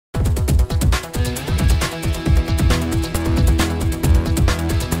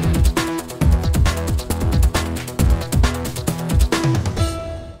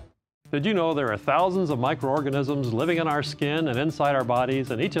Did you know there are thousands of microorganisms living in our skin and inside our bodies,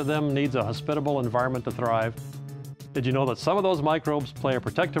 and each of them needs a hospitable environment to thrive? Did you know that some of those microbes play a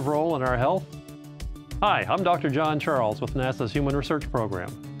protective role in our health? Hi, I'm Dr. John Charles with NASA's Human Research Program.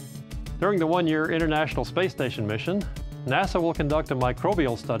 During the one-year International Space Station mission, NASA will conduct a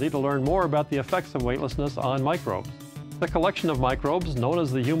microbial study to learn more about the effects of weightlessness on microbes. The collection of microbes, known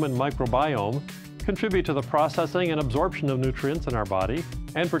as the human microbiome, contribute to the processing and absorption of nutrients in our body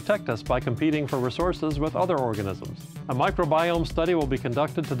and protect us by competing for resources with other organisms. A microbiome study will be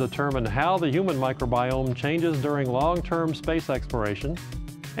conducted to determine how the human microbiome changes during long-term space exploration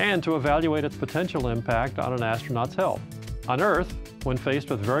and to evaluate its potential impact on an astronaut's health. On Earth, when faced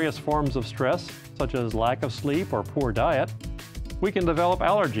with various forms of stress, such as lack of sleep or poor diet, we can develop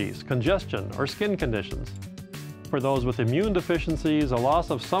allergies, congestion, or skin conditions. For those with immune deficiencies, a loss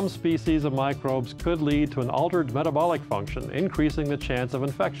of some species of microbes could lead to an altered metabolic function, increasing the chance of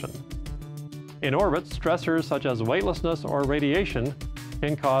infection. In orbit, stressors such as weightlessness or radiation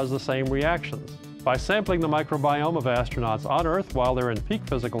can cause the same reactions. By sampling the microbiome of astronauts on Earth while they're in peak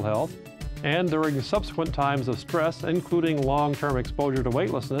physical health, and during subsequent times of stress, including long-term exposure to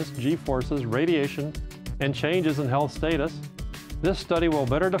weightlessness, G-forces, radiation, and changes in health status, this study will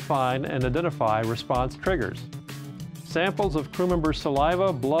better define and identify response triggers. Samples of crew members'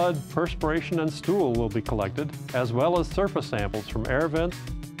 saliva, blood, perspiration, and stool will be collected, as well as surface samples from air vents,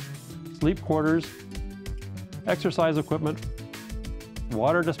 sleep quarters, exercise equipment,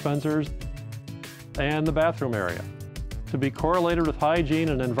 water dispensers, and the bathroom area, to be correlated with hygiene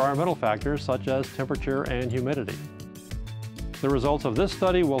and environmental factors such as temperature and humidity. The results of this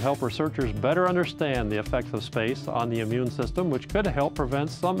study will help researchers better understand the effects of space on the immune system, which could help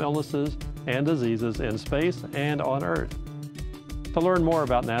prevent some illnesses and diseases in space and on Earth. To learn more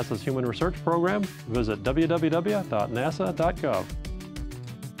about NASA's Human Research Program, visit www.nasa.gov.